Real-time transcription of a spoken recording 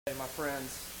Hey, my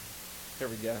friends, here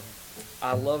we go.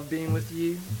 I love being with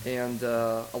you, and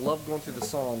I love going through the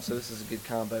Psalms, so this is a good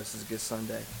combo. This is a good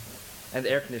Sunday. And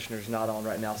the air conditioner's not on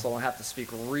right now, so I don't have to speak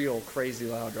real crazy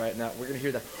loud right now. We're going to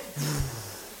hear that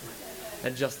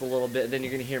in just a little bit, and then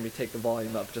you're going to hear me take the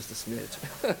volume up just a smidge.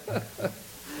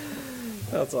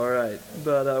 That's all right.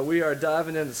 But we are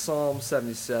diving into Psalm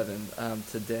 77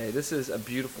 today. This is a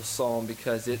beautiful psalm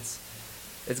because it's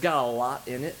got a lot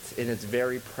in it, and it's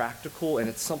very practical, and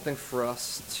it's something for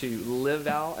us to live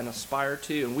out and aspire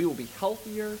to, and we will be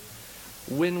healthier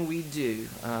when we do.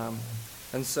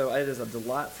 And so it is a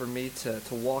delight for me to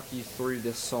walk you through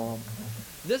this psalm.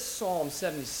 This Psalm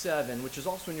 77, which is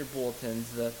also in your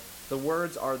bulletins, the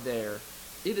words are there.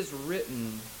 It is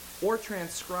written or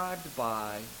transcribed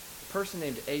by a person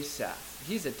named Asaph.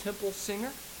 He's a temple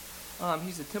singer.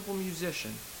 He's a temple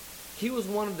musician. He was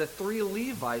one of the 3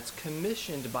 Levites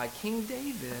commissioned by King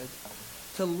David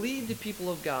to lead the people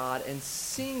of God in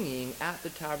singing at the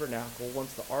tabernacle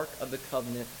once the Ark of the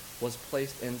Covenant was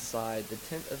placed inside the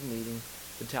tent of meeting,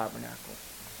 the tabernacle.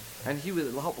 And he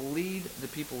would help lead the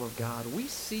people of God. We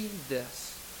see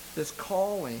this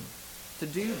calling to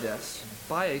do this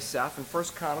by Asaph in 1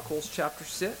 Chronicles chapter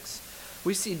 6.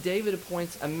 We see David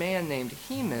appoints a man named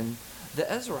Heman the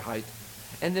Ezrahite.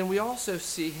 And then we also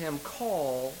see him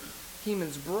call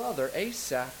Heman's brother,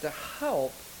 Asaph, to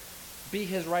help be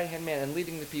his right-hand man in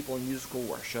leading the people in musical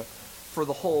worship for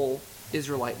the whole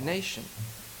Israelite nation.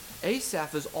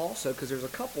 Asaph is also, because there's a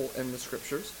couple in the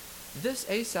scriptures, this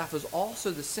Asaph is also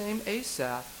the same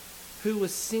Asaph who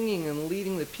was singing and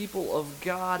leading the people of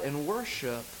God in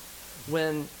worship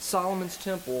when Solomon's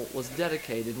temple was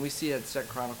dedicated. And we see it in 2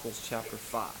 Chronicles chapter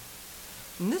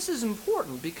 5. And this is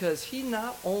important because he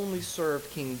not only served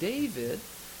King David,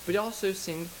 but he also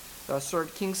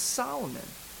served King Solomon.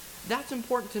 That's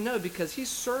important to know because he's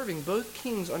serving both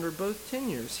kings under both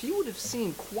tenures. He would have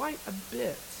seen quite a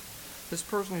bit. This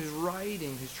person who's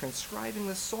writing, who's transcribing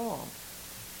this psalm.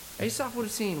 Asaph would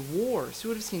have seen wars. He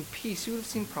would have seen peace. He would have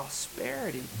seen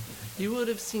prosperity. He would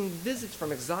have seen visits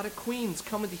from exotic queens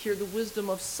coming to hear the wisdom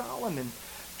of Solomon.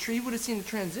 He would have seen the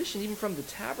transition even from the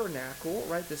tabernacle,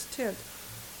 right, this tent,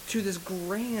 to this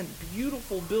grand,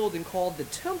 beautiful building called the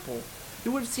temple. He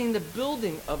would have seen the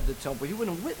building of the temple. He would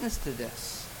have witnessed to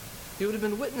this. He would have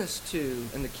been witness to,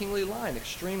 in the kingly line,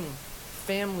 extreme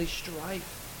family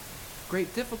strife,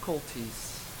 great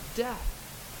difficulties,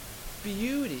 death,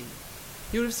 beauty.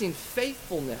 He would have seen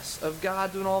faithfulness of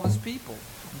God to all of his people,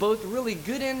 both really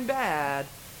good and bad.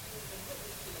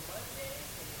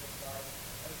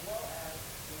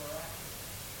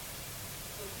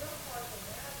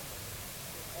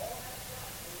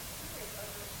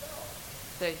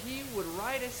 That he would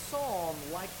write a psalm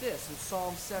like this in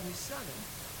Psalm 77,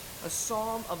 a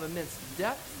psalm of immense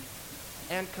depth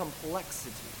and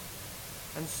complexity.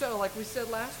 And so, like we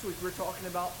said last week, we were talking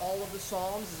about all of the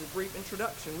psalms as a brief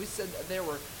introduction. We said that there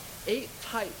were 8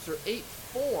 types or 8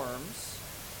 forms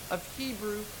of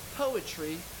Hebrew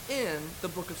poetry in the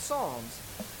book of Psalms.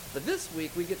 But this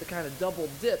week we get to kind of double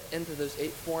dip into those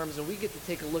 8 forms, and we get to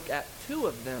take a look at 2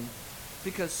 of them,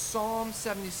 because Psalm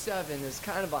 77 is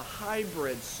kind of a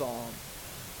hybrid psalm.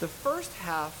 The first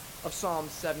half of Psalm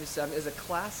 77 is a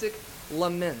classic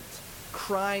lament,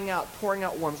 crying out, pouring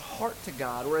out one's heart to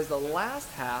God, whereas the last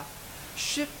half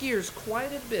shifts gears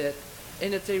quite a bit,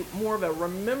 and it's a more of a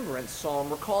remembrance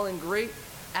psalm, recalling great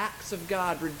acts of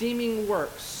God, redeeming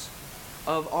works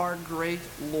of our great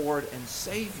Lord and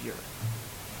Savior.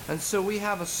 And so we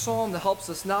have a psalm that helps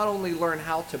us not only learn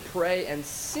how to pray and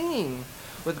sing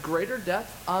with greater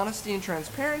depth, honesty, and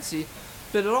transparency,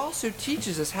 but it also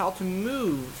teaches us how to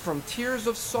move from tears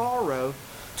of sorrow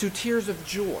to tears of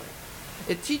joy.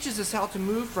 It teaches us how to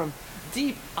move from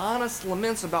deep, honest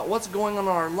laments about what's going on in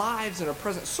our lives and our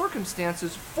present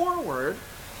circumstances forward,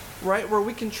 right, where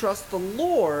we can trust the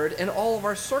Lord in all of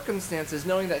our circumstances,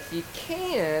 knowing that He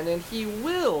can and He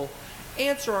will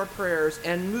answer our prayers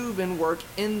and move and work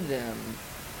in them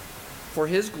for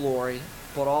His glory,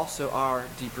 but also our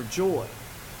deeper joy.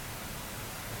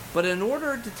 But in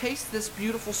order to taste this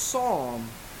beautiful psalm,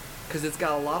 because it's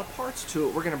got a lot of parts to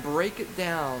it, we're going to break it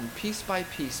down piece by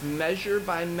piece, measure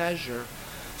by measure,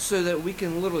 so that we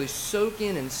can literally soak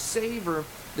in and savor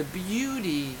the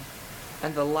beauty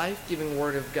and the life-giving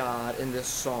Word of God in this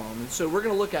psalm. And so we're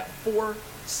going to look at 4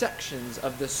 sections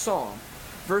of this psalm.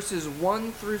 Verses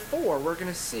 1 through 4, we're going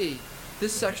to see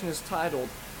this section is titled,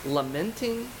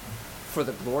 Lamenting for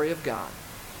the Glory of God.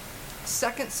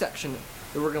 Second section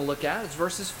that we're going to look at is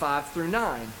verses 5 through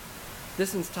 9.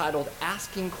 This one's titled,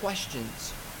 Asking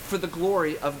Questions for the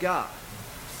Glory of God.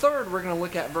 Third, we're going to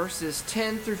look at verses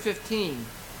 10 through 15.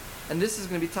 And this is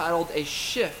going to be titled A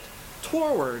Shift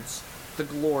Towards the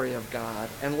Glory of God.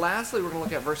 And lastly, we're going to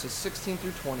look at verses 16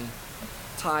 through 20,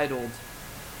 titled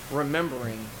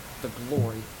Remembering the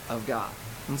Glory of God.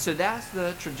 And so that's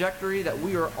the trajectory that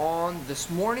we are on this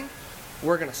morning.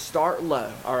 We're going to start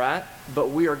low, all right?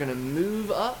 But we are going to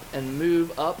move up and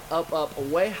move up,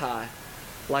 way high,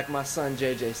 like my son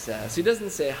JJ says. He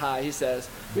doesn't say high, he says,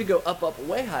 we go up,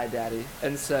 way high, Daddy.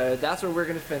 And so that's where we're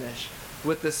going to finish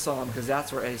with this psalm, because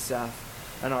that's where Asaph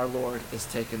and our Lord is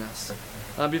taking us.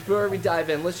 Before we dive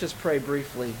in, let's just pray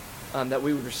briefly that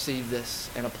we would receive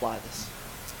this and apply this.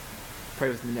 Pray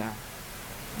with me now.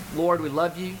 Lord, we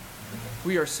love you.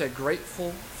 We are so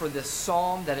grateful for this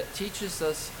psalm, that it teaches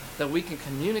us that we can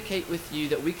communicate with you,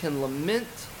 that we can lament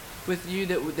with you,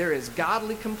 that there is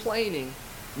godly complaining,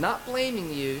 not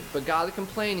blaming you, but godly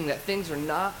complaining that things are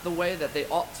not the way that they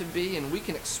ought to be, and we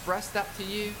can express that to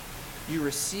you. You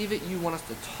receive it. You want us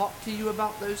to talk to you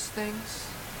about those things,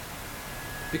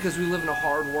 because we live in a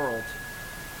hard world.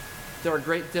 There are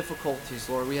great difficulties,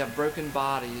 Lord. We have broken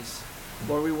bodies.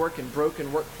 Lord, we work in broken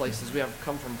workplaces. We have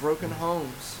come from broken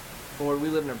homes. Lord, we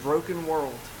live in a broken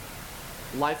world.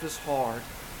 Life is hard.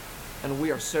 And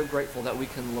we are so grateful that we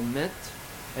can lament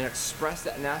and express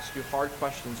that and ask you hard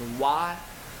questions. Why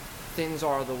things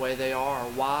are the way they are, or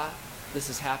why this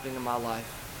is happening in my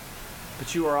life.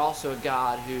 But you are also a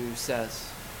God who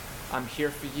says, I'm here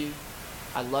for you.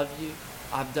 I love you.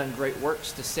 I've done great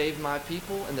works to save my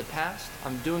people in the past.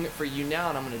 I'm doing it for you now,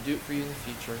 and I'm going to do it for you in the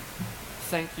future.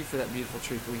 Thank you for that beautiful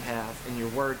truth we have in your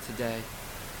word today.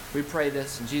 We pray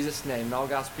this in Jesus' name, and all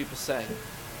God's people say,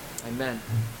 amen.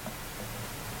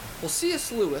 Well,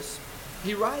 C.S. Lewis,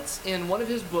 he writes in one of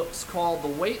his books called The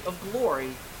Weight of Glory,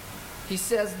 he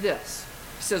says this.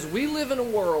 He says, we live in a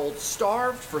world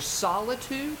starved for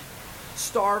solitude,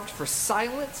 starved for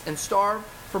silence, and starved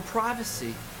for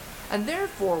privacy. And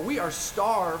therefore, we are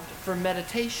starved for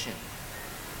meditation.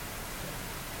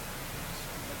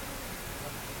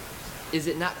 Is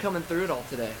it not coming through at all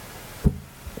today?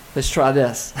 Let's try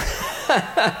this.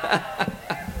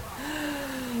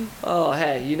 Oh,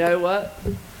 hey, you know what?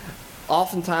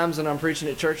 Oftentimes when I'm preaching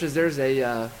at churches, there is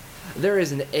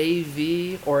an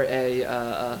AV or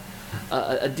a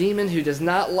demon who does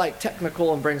not like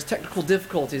technical and brings technical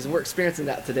difficulties, and we're experiencing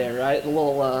that today, right?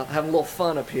 Have a little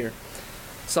fun up here.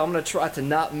 So I'm going to try to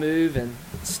not move and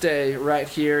stay right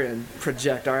here and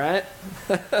project, all right?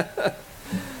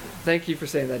 Thank you for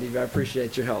saying that, Eva. I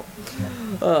appreciate your help.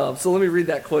 So let me read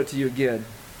that quote to you again.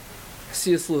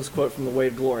 C.S. Lewis quote from The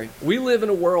Weight of Glory. We live in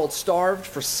a world starved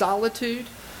for solitude,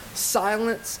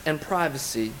 silence, and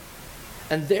privacy,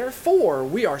 and therefore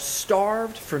we are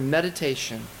starved for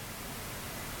meditation.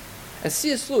 And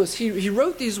C.S. Lewis, he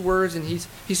wrote these words, and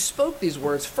he spoke these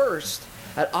words first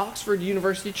at Oxford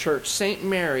University Church, St.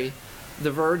 Mary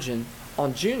the Virgin,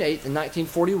 on June 8th in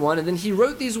 1941, and then he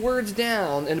wrote these words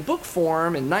down in book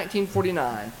form in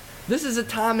 1949. This is a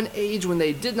time and age when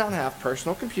they did not have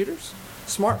personal computers,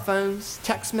 smartphones,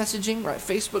 text messaging, right?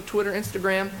 Facebook, Twitter,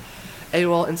 Instagram,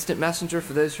 AOL Instant Messenger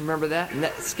for those who remember that,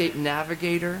 Netscape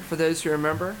Navigator for those who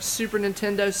remember, Super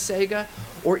Nintendo, Sega,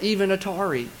 or even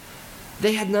Atari.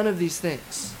 They had none of these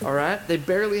things, all right? They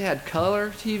barely had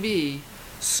color TV,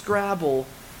 Scrabble,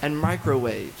 and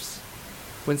microwaves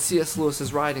when C.S. Lewis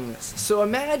is writing this. So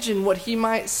imagine what he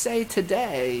might say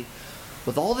today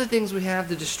with all the things we have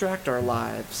to distract our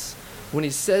lives when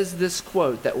he says this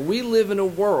quote, that we live in a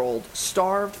world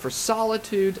starved for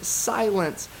solitude,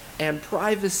 silence, and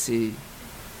privacy,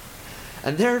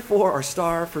 and therefore are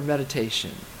starved for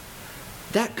meditation.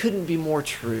 That couldn't be more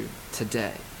true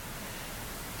today.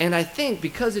 And I think,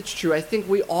 because it's true, I think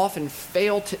we often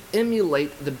fail to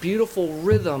emulate the beautiful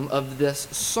rhythm of this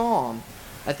psalm.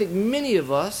 I think many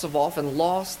of us have often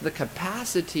lost the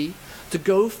capacity to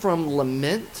go from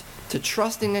lament to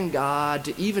trusting in God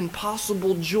to even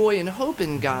possible joy and hope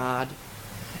in God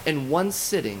in one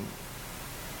sitting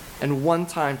and one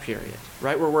time period,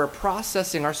 right? Where we're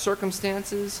processing our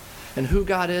circumstances and who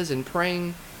God is and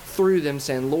praying through them,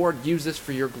 saying, Lord, use this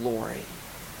for your glory.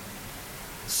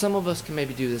 Some of us can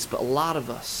maybe do this, but a lot of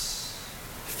us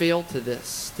fail to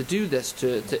do this,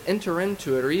 to enter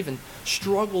into it, or even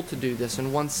struggle to do this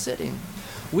in one sitting.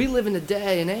 We live in a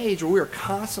day and age where we are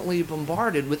constantly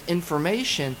bombarded with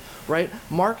information, right?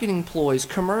 Marketing ploys,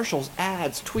 commercials,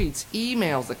 ads, tweets,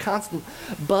 emails, the constant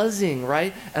buzzing,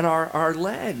 right? And our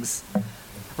legs,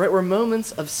 right? Where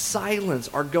moments of silence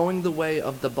are going the way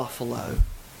of the buffalo,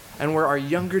 and where our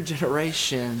younger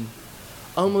generation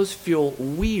almost feel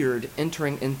weird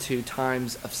entering into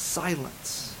times of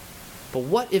silence. But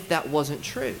what if that wasn't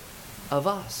true of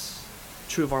us,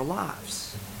 true of our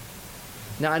lives?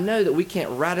 Now, I know that we can't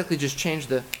radically just change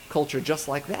the culture just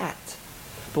like that.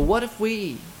 But what if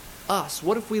we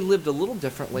lived a little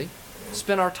differently,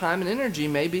 spent our time and energy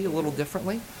maybe a little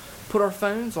differently, put our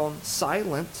phones on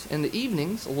silent in the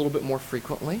evenings a little bit more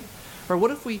frequently? Or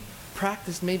what if we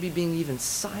practiced maybe being even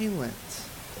silent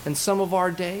in some of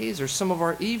our days or some of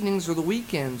our evenings or the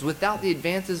weekends without the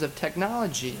advances of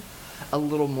technology a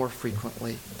little more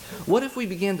frequently? What if we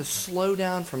began to slow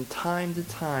down from time to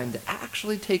time to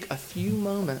actually take a few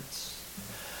moments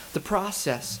to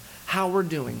process how we're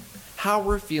doing, how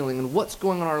we're feeling, and what's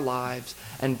going on in our lives,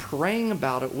 and praying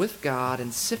about it with God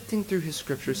and sifting through His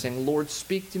Scripture, saying, Lord,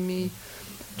 speak to me.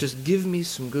 Just give me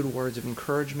some good words of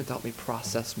encouragement to help me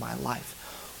process my life.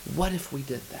 What if we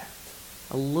did that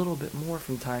a little bit more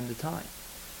from time to time?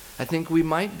 I think we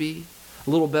might be a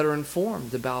little better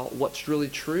informed about what's really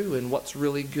true and what's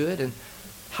really good and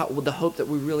the hope that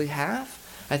we really have.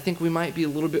 I think we might be a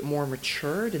little bit more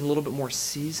matured and a little bit more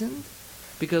seasoned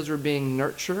because we're being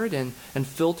nurtured and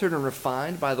filtered and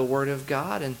refined by the Word of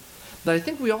God. But I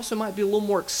think we also might be a little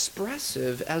more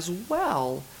expressive as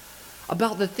well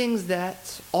about the things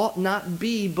that ought not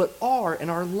be but are in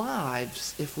our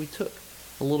lives if we took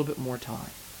a little bit more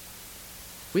time.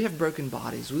 We have broken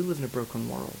bodies. We live in a broken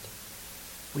world.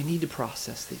 We need to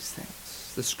process these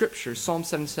things. The Scripture, Psalm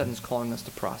 77, is calling us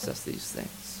to process these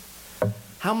things.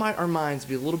 How might our minds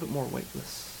be a little bit more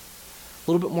weightless,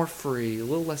 a little bit more free, a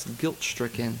little less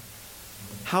guilt-stricken?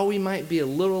 How we might be a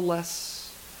little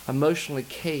less emotionally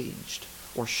caged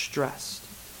or stressed?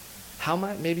 How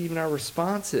might maybe even our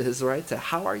responses, right, to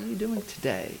how are you doing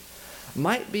today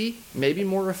might be maybe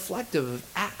more reflective of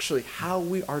actually how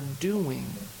we are doing,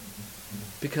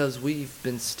 because we've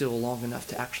been still long enough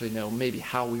to actually know maybe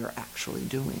how we are actually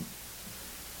doing.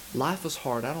 Life is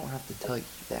hard. I don't have to tell you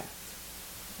that.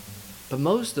 But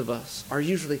most of us are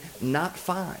usually not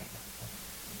fine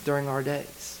during our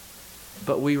days.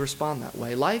 But we respond that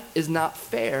way. Life is not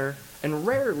fair, and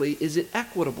rarely is it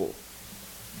equitable.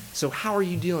 So how are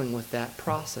you dealing with that,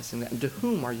 processing that? And to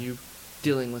whom are you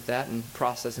dealing with that and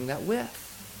processing that with?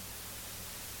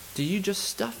 Do you just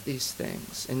stuff these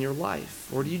things in your life?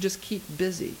 Or do you just keep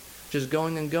busy, just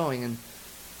going and going,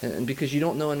 and because you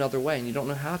don't know another way and you don't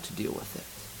know how to deal with it?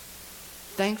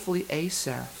 Thankfully,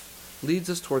 Asaph leads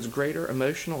us towards greater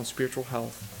emotional and spiritual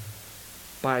health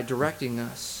by directing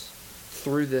us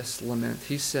through this lament.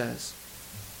 He says,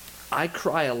 I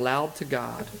cry aloud to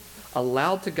God,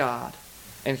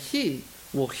 and He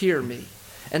will hear me.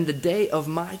 In the day of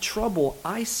my trouble,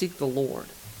 I seek the Lord.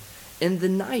 In the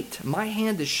night, my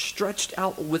hand is stretched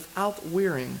out without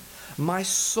wearying. My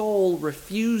soul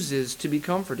refuses to be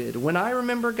comforted. When I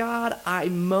remember God, I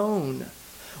moan.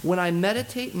 When I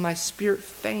meditate, my spirit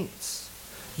faints.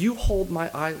 You hold my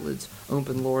eyelids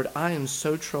open, Lord. I am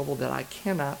so troubled that I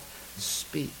cannot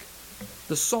speak.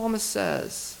 The psalmist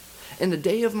says, in the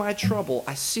day of my trouble,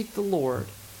 I seek the Lord.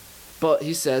 But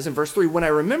he says in verse 3, when I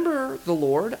remember the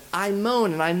Lord, I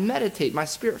moan and I meditate, my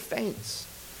spirit faints.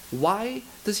 Why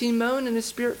does he moan and his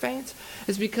spirit faints?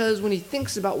 It's because when he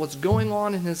thinks about what's going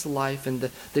on in his life and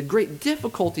the great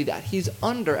difficulty that he's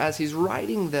under as he's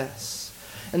writing this,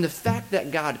 and the fact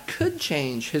that God could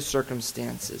change his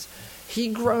circumstances, he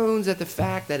groans at the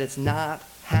fact that it's not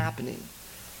happening.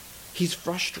 He's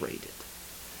frustrated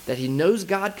that he knows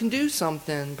God can do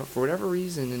something, but for whatever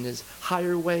reason, in his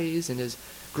higher ways, in his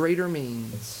greater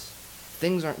means,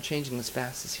 things aren't changing as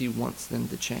fast as he wants them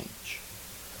to change.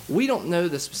 We don't know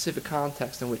the specific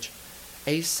context in which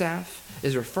Asaph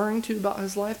is referring to about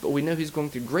his life, but we know he's going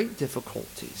through great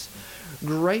difficulties,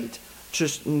 great,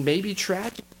 just maybe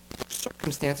tragic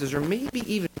circumstances, or maybe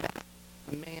even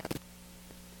man.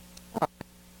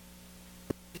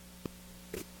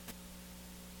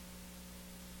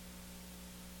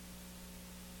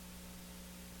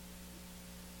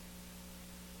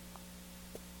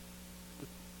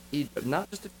 Egypt, not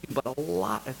just a few, but a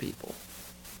lot of people.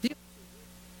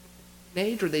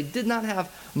 Age where they did not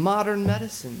have modern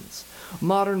medicines,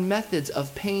 modern methods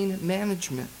of pain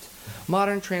management,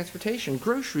 modern transportation,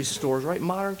 grocery stores, right?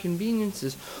 Modern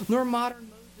conveniences, nor modern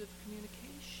modes of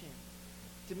communication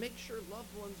to make sure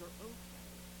loved ones are okay.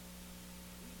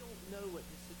 We don't know what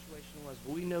his situation was,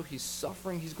 but we know he's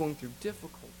suffering, he's going through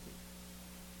difficulty.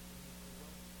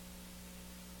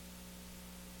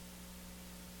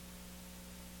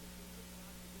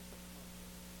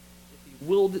 If he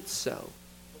willed it so,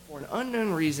 for an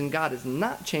unknown reason, God is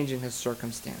not changing his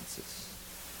circumstances.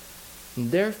 And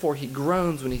therefore, he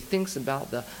groans when he thinks about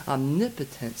the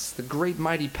omnipotence, the great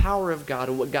mighty power of God,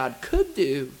 and what God could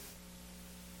do,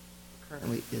 but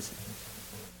currently isn't,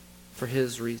 for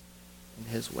his reason and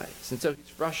his ways. And so he's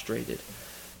frustrated,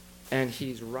 and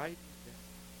he's writing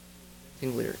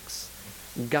lyrics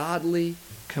godly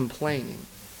complaining.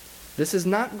 This is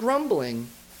not grumbling,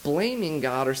 blaming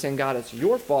God, or saying, God, it's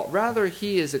your fault. Rather,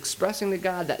 he is expressing to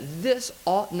God that this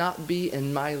ought not be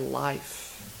in my life.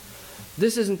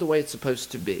 This isn't the way it's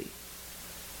supposed to be.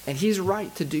 And he's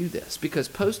right to do this, because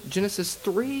post-Genesis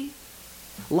 3,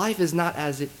 life is not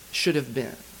as it should have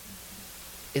been.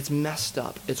 It's messed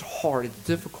up. It's hard. It's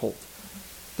difficult.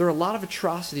 There are a lot of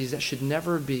atrocities that should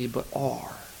never be, but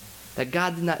are. That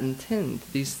God did not intend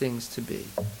these things to be.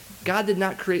 God did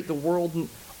not create the world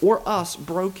or us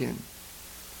broken.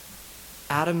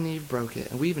 Adam and Eve broke it,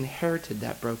 and we've inherited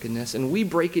that brokenness, and we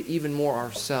break it even more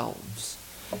ourselves,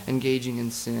 engaging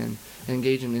in sin and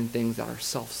engaging in things that are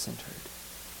self-centered.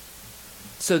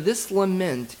 So this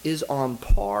lament is on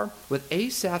par with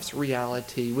Asaph's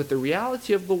reality, with the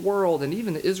reality of the world and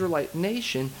even the Israelite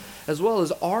nation, as well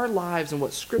as our lives and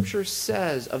what Scripture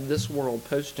says of this world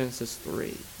post-Genesis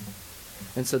 3.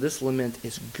 And so this lament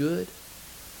is good,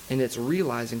 and it's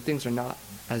realizing things are not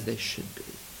as they should be.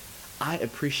 I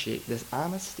appreciate this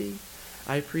honesty.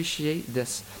 I appreciate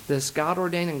this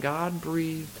God-ordained and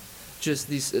God-breathed, just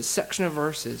these section of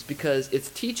verses, because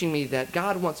it's teaching me that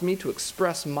God wants me to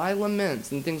express my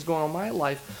laments and things going on in my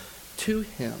life to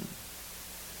him.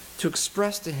 To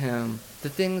express to him the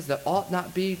things that ought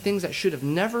not be, things that should have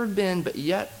never been but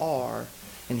yet are,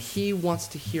 and he wants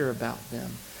to hear about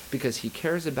them because he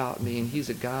cares about me, and he's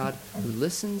a God who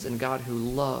listens and a God who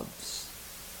loves.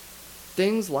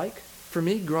 Things like, for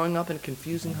me, growing up in a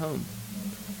confusing home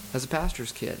as a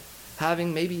pastor's kid,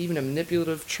 having maybe even a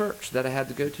manipulative church that I had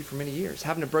to go to for many years,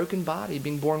 having a broken body,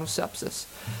 being born with sepsis,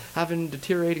 having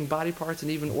deteriorating body parts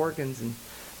and even organs, and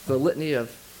the litany of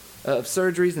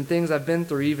surgeries and things I've been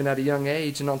through even at a young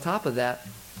age. And on top of that,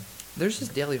 there's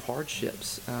just daily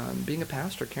hardships. Being a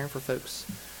pastor, caring for folks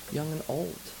young and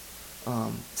old.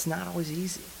 It's not always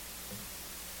easy.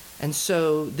 And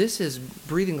so this is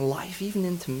breathing life even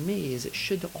into me, as it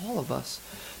should to all of us,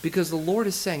 because the Lord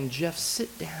is saying, Jeff,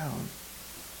 sit down.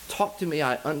 Talk to me.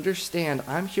 I understand.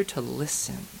 I'm here to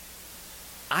listen.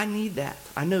 I need that.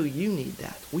 I know you need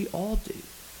that. We all do.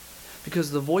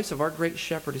 Because the voice of our great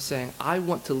shepherd is saying, I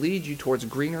want to lead you towards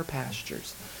greener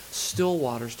pastures, still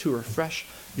waters to refresh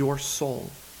your soul,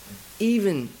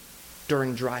 even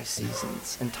during dry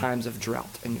seasons and times of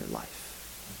drought in your life.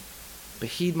 But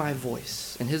heed my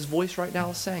voice. And his voice right now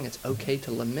is saying it's okay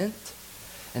to lament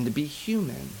and to be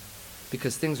human,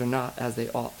 because things are not as they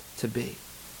ought to be.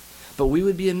 But we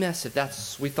would be amiss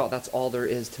if we thought that's all there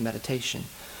is to meditation.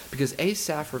 Because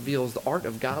Asaph reveals the art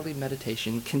of godly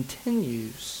meditation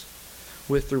continues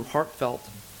through heartfelt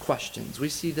questions. We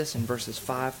see this in verses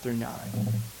 5 through 9.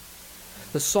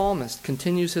 The psalmist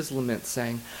continues his lament,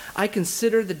 saying, I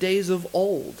consider the days of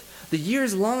old, the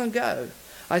years long ago.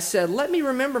 I said, let me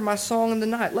remember my song in the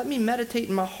night. Let me meditate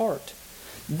in my heart.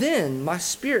 Then my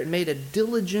spirit made a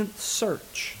diligent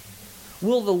search.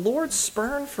 Will the Lord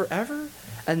spurn forever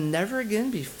and never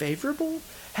again be favorable?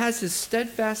 Has his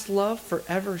steadfast love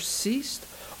forever ceased?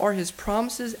 Are his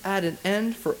promises at an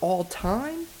end for all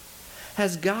time?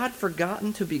 Has God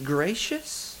forgotten to be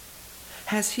gracious?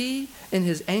 Has he in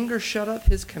his anger shut up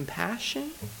his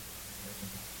compassion?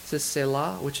 This is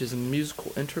Selah, which is a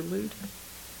musical interlude.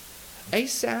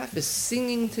 Asaph is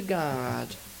singing to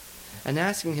God and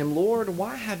asking him, Lord,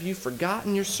 why have you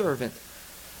forgotten your servant?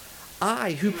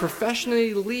 I, who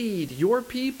professionally lead your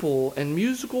people in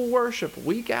musical worship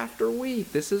week after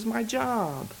week, this is my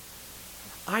job.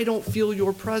 I don't feel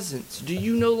your presence. Do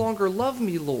you no longer love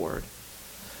me, Lord?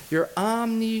 You're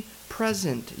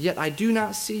omnipresent, yet I do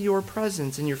not see your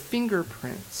presence and your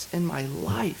fingerprints in my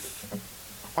life.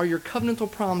 Are your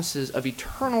covenantal promises of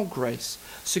eternal grace,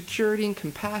 security, and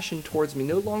compassion towards me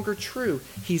no longer true?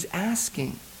 He's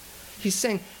asking. He's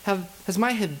saying, has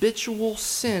my habitual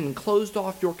sin closed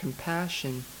off your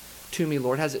compassion to me,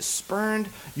 Lord? Has it spurned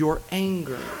your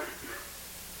anger?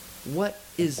 What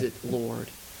is it, Lord?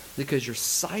 Because your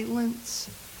silence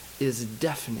is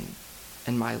deafening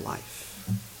in my life.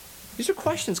 These are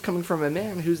questions coming from a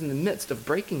man who's in the midst of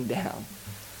breaking down.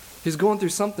 He's going through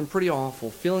something pretty awful,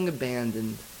 feeling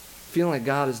abandoned, feeling like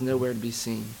God is nowhere to be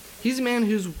seen. He's a man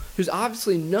who's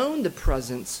obviously known the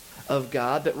presence of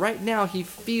God, but right now he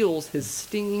feels his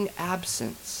stinging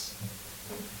absence.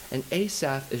 And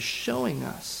Asaph is showing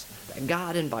us that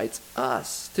God invites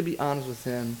us to be honest with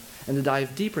him and to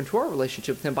dive deeper into our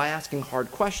relationship with him by asking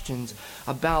hard questions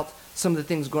about some of the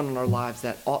things going on in our lives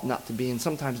that ought not to be and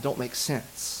sometimes don't make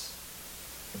sense.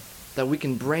 That we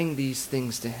can bring these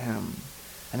things to him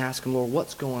and ask him, Lord,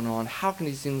 what's going on? How can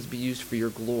these things be used for your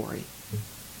glory?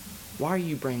 Why are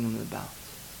you bringing them about?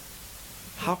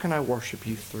 How can I worship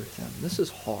you through them? This is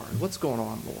hard. What's going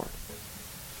on, Lord?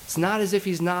 It's not as if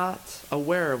he's not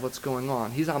aware of what's going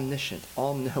on. He's omniscient,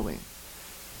 all-knowing.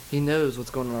 He knows what's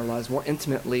going on in our lives more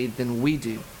intimately than we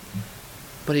do.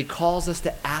 But he calls us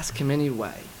to ask him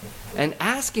anyway. And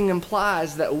asking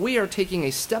implies that we are taking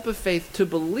a step of faith to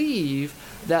believe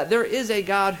that there is a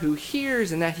God who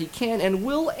hears and that he can and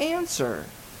will answer.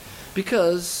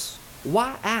 Because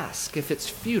why ask if it's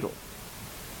futile,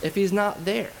 if he's not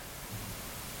there?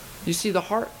 You see, the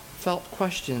heartfelt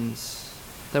questions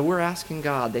that we're asking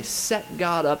God, they set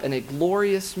God up in a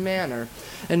glorious manner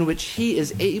in which he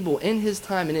is able in his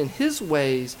time and in his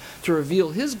ways to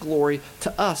reveal his glory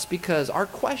to us, because our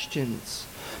questions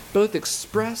both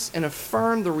express and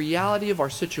affirm the reality of our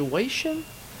situation,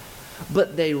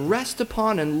 but they rest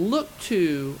upon and look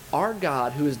to our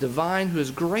God who is divine, who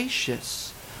is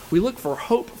gracious. We look for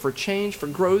hope, for change, for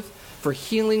growth, for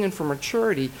healing, and for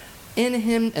maturity in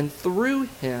him and through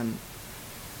him.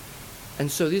 And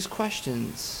so these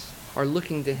questions are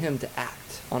looking to him to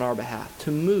act on our behalf, to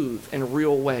move in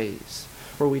real ways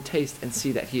where we taste and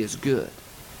see that he is good.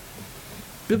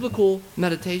 Biblical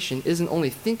meditation isn't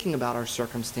only thinking about our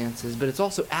circumstances, but it's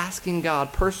also asking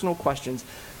God personal questions,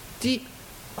 deep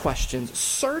questions,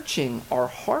 searching our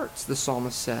hearts, the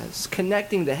psalmist says,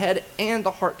 connecting the head and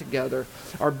the heart together,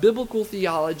 our biblical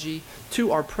theology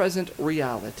to our present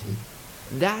reality.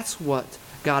 That's what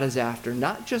God is after,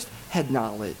 not just head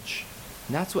knowledge.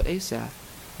 And that's what Asaph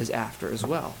is after as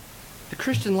well. The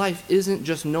Christian life isn't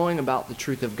just knowing about the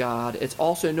truth of God, it's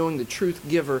also knowing the truth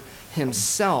giver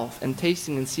himself and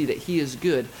tasting and see that he is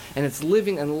good, and it's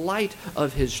living in light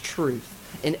of his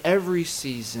truth in every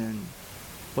season,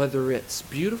 whether it's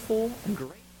beautiful and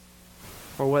great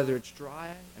or whether it's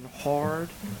dry and hard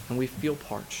and we feel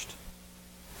parched.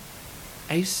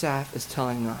 Asaph is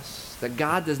telling us that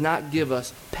God does not give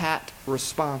us pat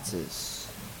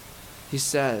responses. He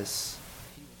says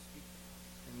he will speak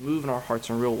and move in our hearts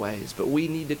in real ways, but we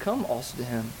need to come also to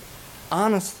him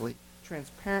honestly,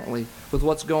 transparently with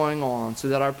what's going on so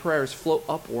that our prayers flow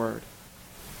upward.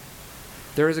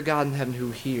 There is a God in heaven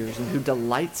who hears and who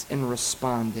delights in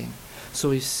responding.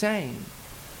 So he's saying,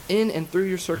 in and through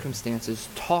your circumstances,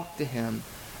 talk to him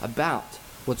about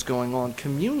what's going on.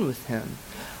 Commune with him,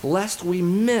 lest we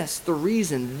miss the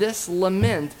reason this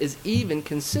lament is even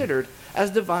considered as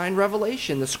divine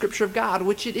revelation, the Scripture of God,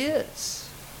 which it is.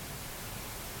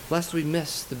 Lest we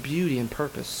miss the beauty and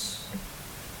purpose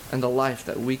and the life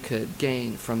that we could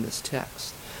gain from this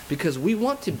text. Because we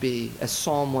want to be, as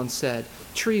Psalm 1 said,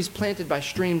 trees planted by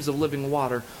streams of living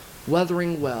water,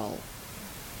 weathering well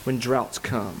when droughts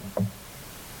come.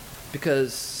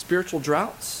 Because spiritual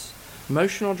droughts,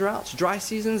 emotional droughts, dry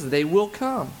seasons, they will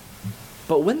come.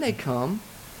 But when they come,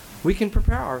 we can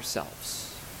prepare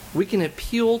ourselves. We can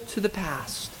appeal to the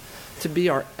past to be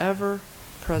our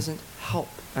ever-present help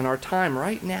in our time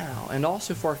right now, and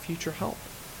also for our future help.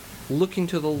 Looking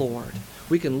to the Lord.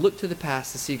 We can look to the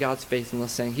past to see God's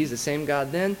faithfulness, saying he's the same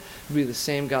God then, he'll be the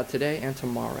same God today and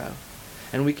tomorrow.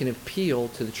 And we can appeal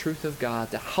to the truth of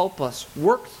God to help us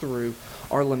work through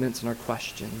our laments and our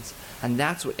questions. And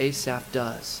that's what Asaph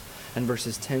does in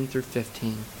verses 10 through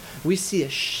 15. We see a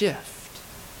shift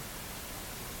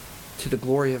to the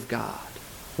glory of God.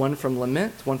 One from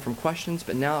lament, one from questions,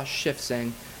 but now a shift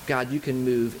saying, God, you can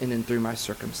move in and through my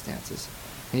circumstances.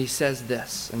 And he says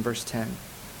this in verse 10.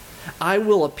 I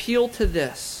will appeal to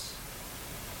this,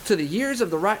 to the years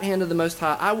of the right hand of the Most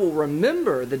High. I will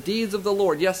remember the deeds of the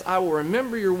Lord. Yes, I will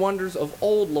remember your wonders of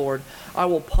old, Lord. I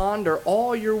will ponder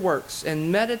all your works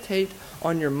and meditate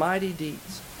on your mighty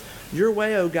deeds. Your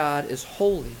way, O God, is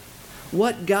holy.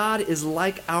 What God is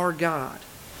like our God?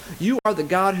 You are the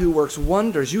God who works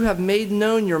wonders. You have made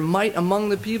known your might among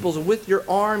the peoples. With your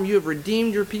arm you have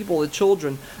redeemed your people, the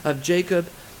children of Jacob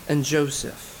and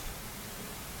Joseph.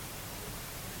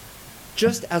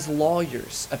 Just as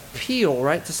lawyers appeal,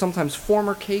 right, to sometimes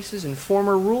former cases and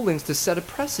former rulings to set a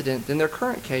precedent in their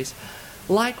current case,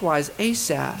 likewise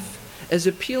Asaph is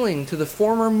appealing to the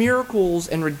former miracles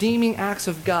and redeeming acts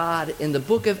of God in the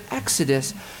book of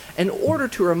Exodus in order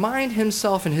to remind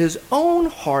himself in his own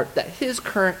heart that his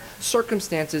current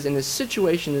circumstances and his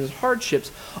situation and his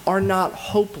hardships are not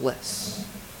hopeless,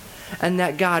 and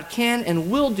that God can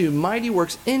and will do mighty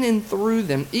works in and through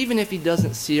them, even if he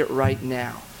doesn't see it right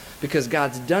now. Because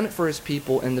God's done it for his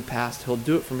people in the past, he'll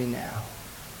do it for me now.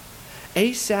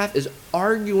 Asaph is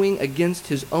arguing against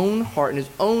his own heart and his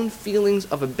own feelings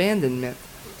of abandonment.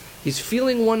 He's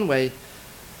feeling one way,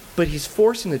 but he's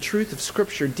forcing the truth of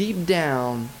Scripture deep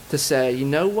down to say, you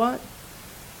know what?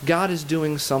 God is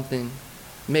doing something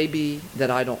maybe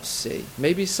that I don't see.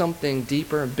 Maybe something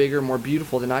deeper and bigger, more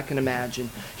beautiful than I can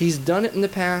imagine. He's done it in the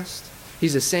past.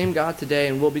 He's the same God today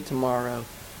and will be tomorrow.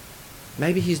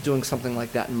 Maybe he's doing something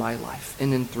like that in my life,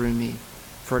 in and through me,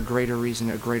 for a greater reason,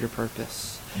 a greater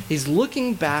purpose. He's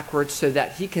looking backwards so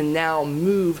that he can now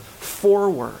move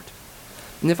forward.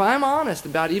 And if I'm honest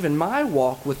about even my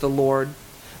walk with the Lord,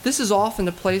 this is often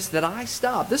the place that I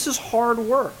stop. This is hard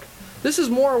work. This is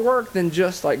more work than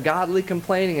just like godly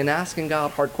complaining and asking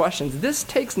God hard questions. This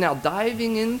takes now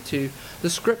diving into the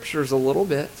scriptures a little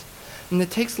bit, and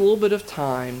it takes a little bit of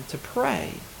time to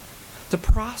pray, to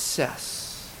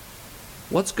process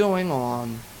what's going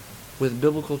on with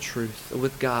biblical truth,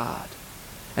 with God,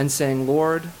 and saying,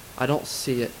 Lord, I don't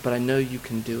see it, but I know you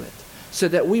can do it, so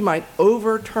that we might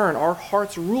overturn our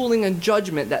heart's ruling and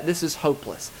judgment that this is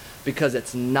hopeless, because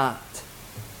it's not.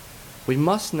 We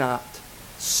must not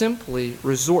simply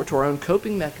resort to our own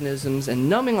coping mechanisms and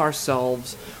numbing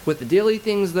ourselves with the daily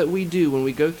things that we do when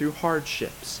we go through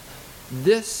hardships.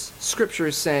 This scripture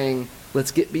is saying,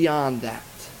 let's get beyond that.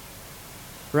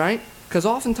 Right? Because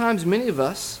oftentimes many of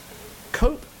us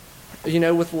cope,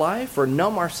 with life or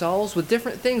numb ourselves with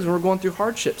different things when we're going through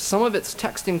hardships. Some of it's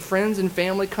texting friends and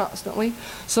family constantly.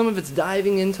 Some of it's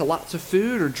diving into lots of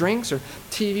food or drinks or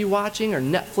TV watching or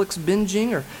Netflix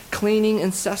binging or cleaning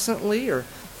incessantly or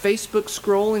Facebook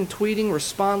scrolling, tweeting,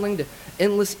 responding to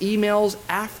endless emails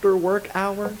after work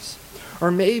hours. Or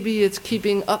maybe it's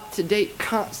keeping up to date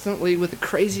constantly with the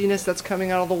craziness that's coming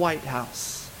out of the White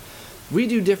House. We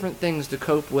do different things to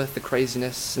cope with the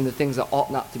craziness and the things that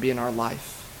ought not to be in our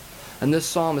life. And this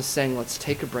psalm is saying, let's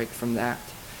take a break from that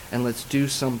and let's do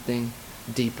something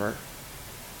deeper.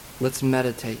 Let's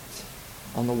meditate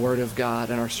on the Word of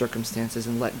God and our circumstances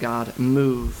and let God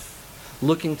move.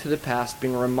 Looking to the past,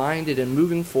 being reminded and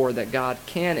moving forward that God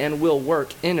can and will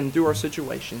work in and through our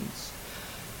situations.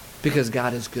 Because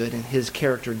God is good and his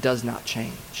character does not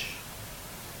change.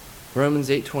 Romans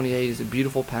 8:28 is a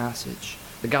beautiful passage.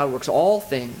 That God works all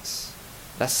things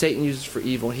that Satan uses for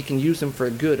evil. He can use them for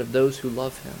the good of those who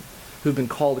love him, who've been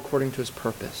called according to his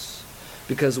purpose.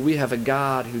 Because we have a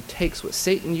God who takes what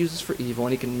Satan uses for evil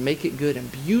and he can make it good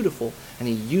and beautiful, and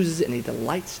he uses it and he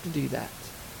delights to do that.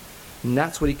 And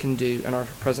that's what he can do in our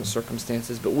present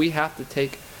circumstances. But we have to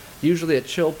take usually a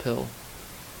chill pill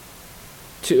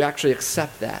to actually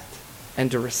accept that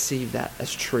and to receive that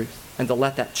as truth and to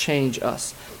let that change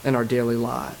us in our daily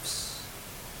lives.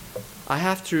 I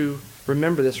have to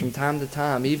remember this from time to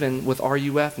time, even with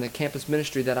RUF and the campus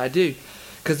ministry that I do,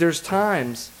 because there's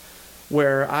times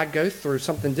where I go through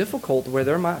something difficult where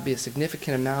there might be a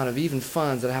significant amount of even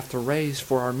funds that I have to raise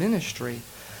for our ministry.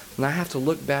 And I have to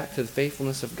look back to the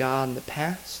faithfulness of God in the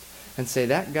past and say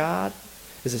that God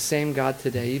is the same God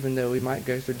today. Even though we might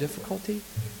go through difficulty,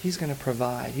 he's going to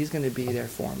provide. He's going to be there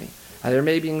for me. There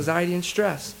may be anxiety and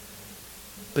stress,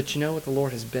 but you know what? The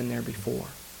Lord has been there before.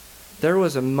 There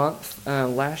was a month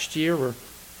last year where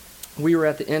we were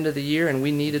at the end of the year and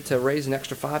we needed to raise an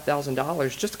extra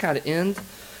 $5,000 just to kind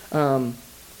of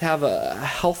have a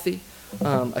healthy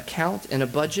account and a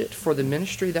budget for the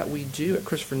ministry that we do at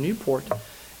Christopher Newport.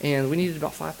 And we needed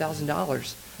about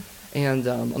 $5,000. And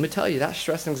let me tell you, that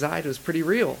stress and anxiety was pretty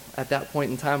real at that point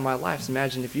in time in my life. So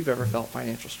imagine if you've ever felt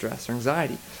financial stress or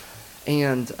anxiety.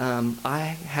 And I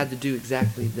had to do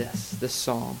exactly this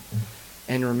psalm.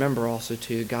 And remember also,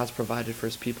 too, God's provided for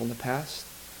his people in the past.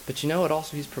 But you know what?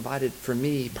 Also, he's provided for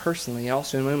me personally,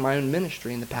 also in my own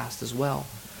ministry in the past as well.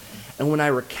 And when I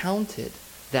recounted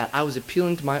that, I was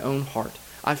appealing to my own heart.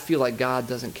 I feel like God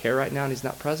doesn't care right now and he's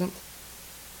not present.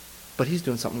 But he's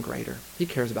doing something greater. He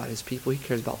cares about his people. He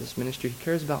cares about this ministry. He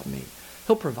cares about me.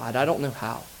 He'll provide. I don't know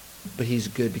how. But he's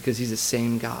good because he's the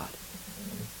same God.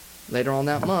 Later on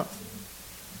that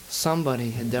month,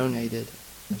 somebody had donated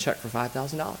a check for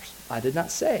 $5,000. I did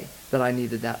not say that I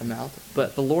needed that amount,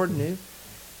 but the Lord knew,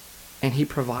 and he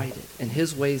provided in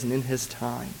his ways and in his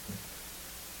time.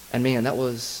 And man, that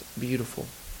was beautiful.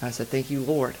 And I said, thank you,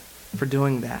 Lord, for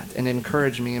doing that and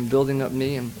encouraging me and building up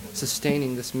me and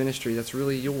sustaining this ministry that's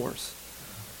really yours.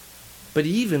 But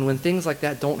even when things like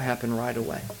that don't happen right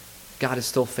away, God is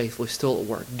still faithful, he's still at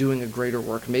work, doing a greater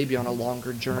work, maybe on a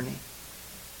longer journey.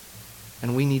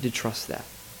 And we need to trust that.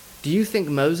 Do you think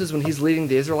Moses, when he's leading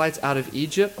the Israelites out of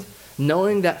Egypt,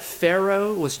 knowing that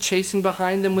Pharaoh was chasing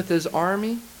behind them with his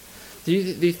army, do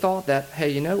you thought that, hey,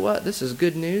 you know what, this is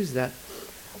good news that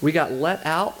we got let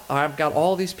out. I've got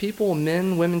all these people,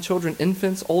 men, women, children,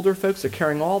 infants, older folks. They're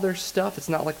carrying all their stuff. It's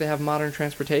not like they have modern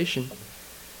transportation.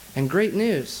 And great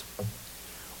news.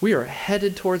 We are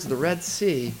headed towards the Red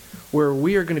Sea where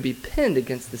we are going to be pinned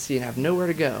against the sea and have nowhere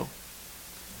to go.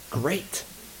 Great.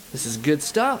 This is good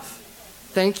stuff.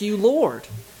 Thank you, Lord.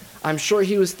 I'm sure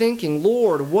he was thinking,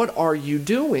 Lord, what are you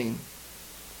doing?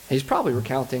 He's probably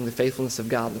recounting the faithfulness of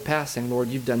God in the past, saying, Lord,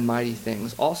 you've done mighty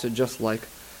things. Also, just like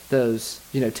those,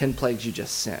 10 plagues you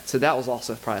just sent. So that was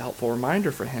also probably a helpful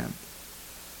reminder for him.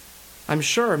 I'm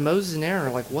sure Moses and Aaron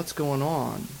are like, what's going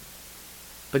on?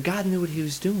 But God knew what he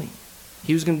was doing.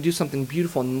 He was going to do something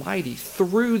beautiful and mighty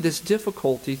through this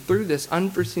difficulty, through this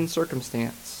unforeseen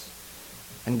circumstance.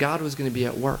 And God was going to be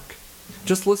at work.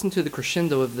 Just listen to the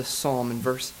crescendo of this psalm in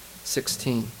verse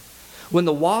 16. When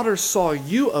the waters saw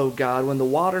you, O God, when the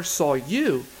waters saw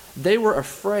you, they were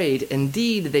afraid.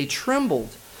 Indeed, they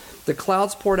trembled. The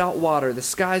clouds poured out water. The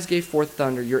skies gave forth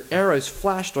thunder. Your arrows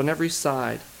flashed on every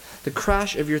side. The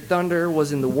crash of your thunder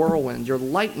was in the whirlwind. Your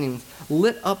lightning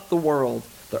lit up the world.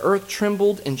 The earth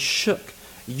trembled and shook.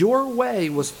 Your way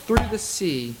was through the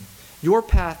sea, your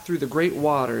path through the great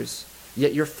waters,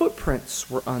 yet your footprints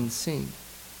were unseen.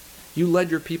 You led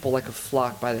your people like a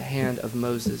flock by the hand of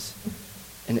Moses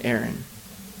and Aaron.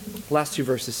 Last two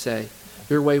verses say,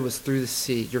 your way was through the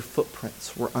sea, your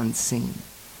footprints were unseen.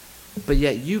 But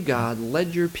yet you, God,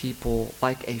 led your people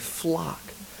like a flock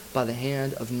by the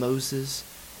hand of Moses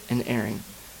and Aaron.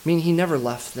 Meaning he never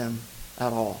left them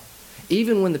at all.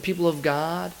 Even when the people of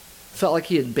God felt like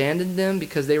he had abandoned them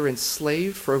because they were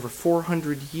enslaved for over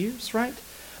 400 years, right?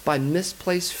 By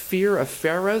misplaced fear of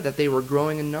Pharaoh that they were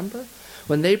growing in number.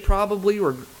 When they probably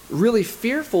were really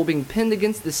fearful being pinned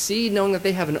against the sea, knowing that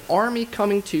they have an army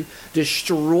coming to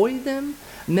destroy them,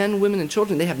 men, women, and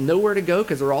children. They have nowhere to go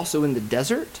because they're also in the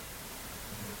desert.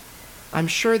 I'm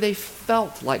sure they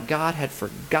felt like God had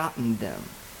forgotten them.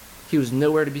 He was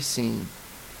nowhere to be seen.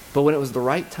 But when it was the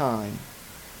right time,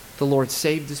 the Lord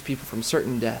saved his people from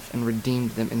certain death and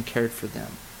redeemed them and cared for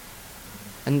them.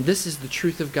 And this is the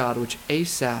truth of God, which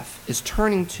Asaph is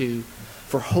turning to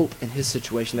for hope in his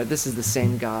situation, that this is the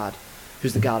same God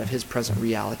who's the God of his present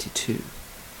reality too.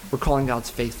 We're calling God's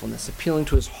faithfulness, appealing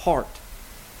to his heart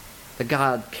that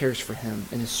God cares for him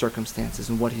in his circumstances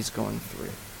and what he's going through.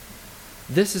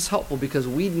 This is helpful because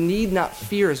we need not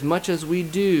fear as much as we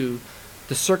do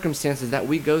the circumstances that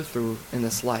we go through in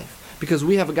this life, because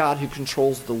we have a God who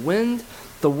controls the wind,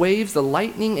 the waves, the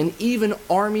lightning, and even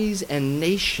armies and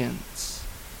nations.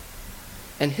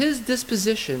 And his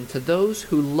disposition to those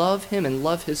who love him and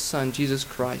love his Son, Jesus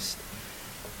Christ,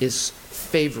 is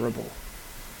favorable,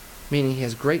 meaning he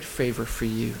has great favor for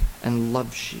you and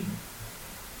loves you.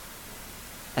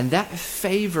 And that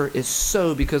favor is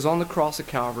so because on the cross of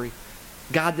Calvary,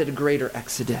 God did a greater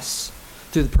exodus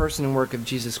through the person and work of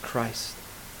Jesus Christ,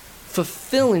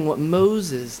 fulfilling what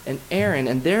Moses and Aaron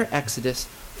and their exodus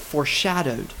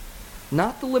foreshadowed.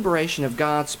 Not the liberation of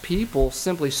God's people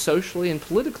simply socially and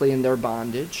politically in their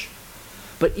bondage,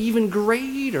 but even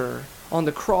greater, on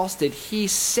the cross did he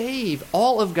save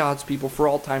all of God's people for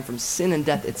all time from sin and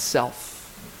death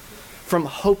itself, from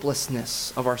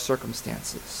hopelessness of our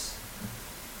circumstances.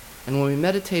 And when we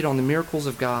meditate on the miracles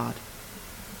of God,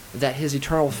 that his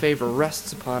eternal favor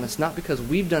rests upon us, not because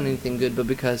we've done anything good, but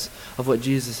because of what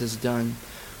Jesus has done,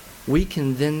 we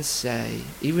can then say,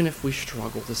 even if we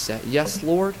struggle to say, yes,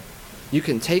 Lord, you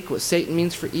can take what Satan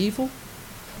means for evil,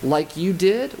 like you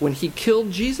did when he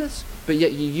killed Jesus, but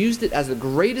yet you used it as the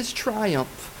greatest triumph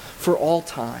for all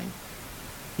time.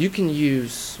 You can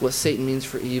use what Satan means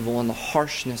for evil and the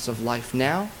harshness of life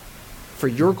now for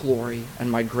your glory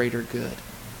and my greater good.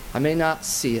 I may not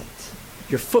see it.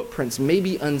 Your footprints may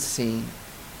be unseen,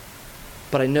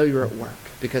 but I know you're at work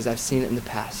because I've seen it in the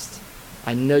past.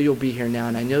 I know you'll be here now,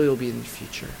 and I know you'll be in the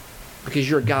future because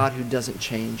you're a God who doesn't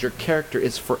change. Your character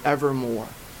is forevermore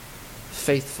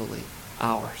faithfully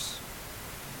ours.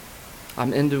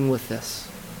 I'm ending with this.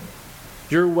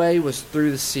 Your way was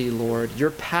through the sea, Lord,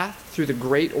 your path through the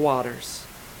great waters,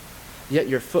 yet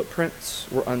your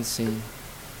footprints were unseen.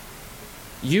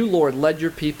 You, Lord, led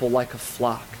your people like a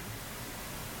flock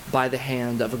by the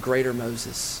hand of a greater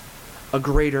Moses, a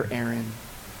greater Aaron,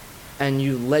 and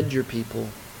you led your people.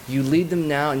 You lead them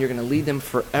now, and you're going to lead them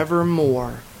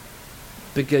forevermore,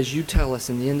 because you tell us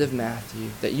in the end of Matthew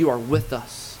that you are with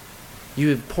us. You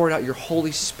have poured out your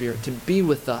Holy Spirit to be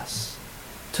with us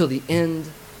till the end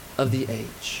of the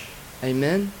age.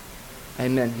 Amen?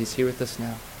 Amen. He's here with us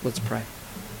now. Let's pray.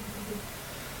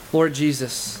 Lord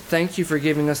Jesus, thank you for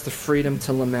giving us the freedom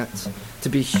to lament, to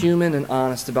be human and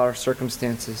honest about our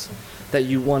circumstances, that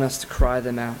you want us to cry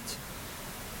them out.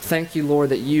 Thank you, Lord,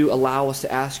 that you allow us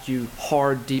to ask you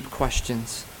hard, deep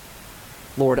questions.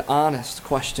 Lord, honest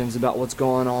questions about what's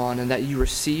going on, and that you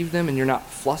receive them and you're not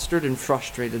flustered and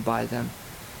frustrated by them,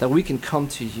 that we can come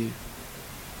to you.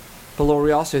 But Lord,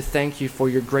 we also thank you for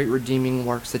your great redeeming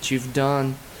works that you've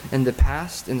done in the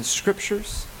past, in the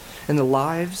scriptures, in the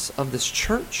lives of this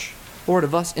church, Lord,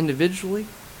 of us individually,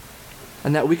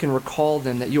 and that we can recall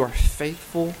them, that you are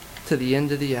faithful to the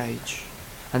end of the age.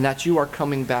 and that you are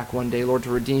coming back one day, Lord, to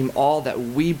redeem all that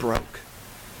we broke.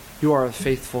 You are a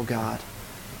faithful God.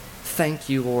 Thank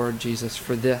you, Lord Jesus,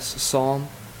 for this psalm.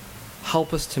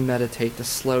 Help us to meditate, to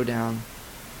slow down,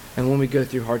 and when we go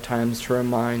through hard times, to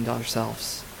remind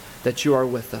ourselves that you are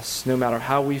with us, no matter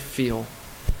how we feel.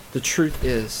 The truth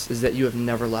is that you have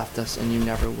never left us, and you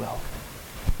never will.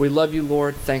 We love you,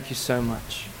 Lord. Thank you so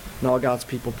much. And all God's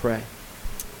people pray.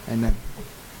 Amen.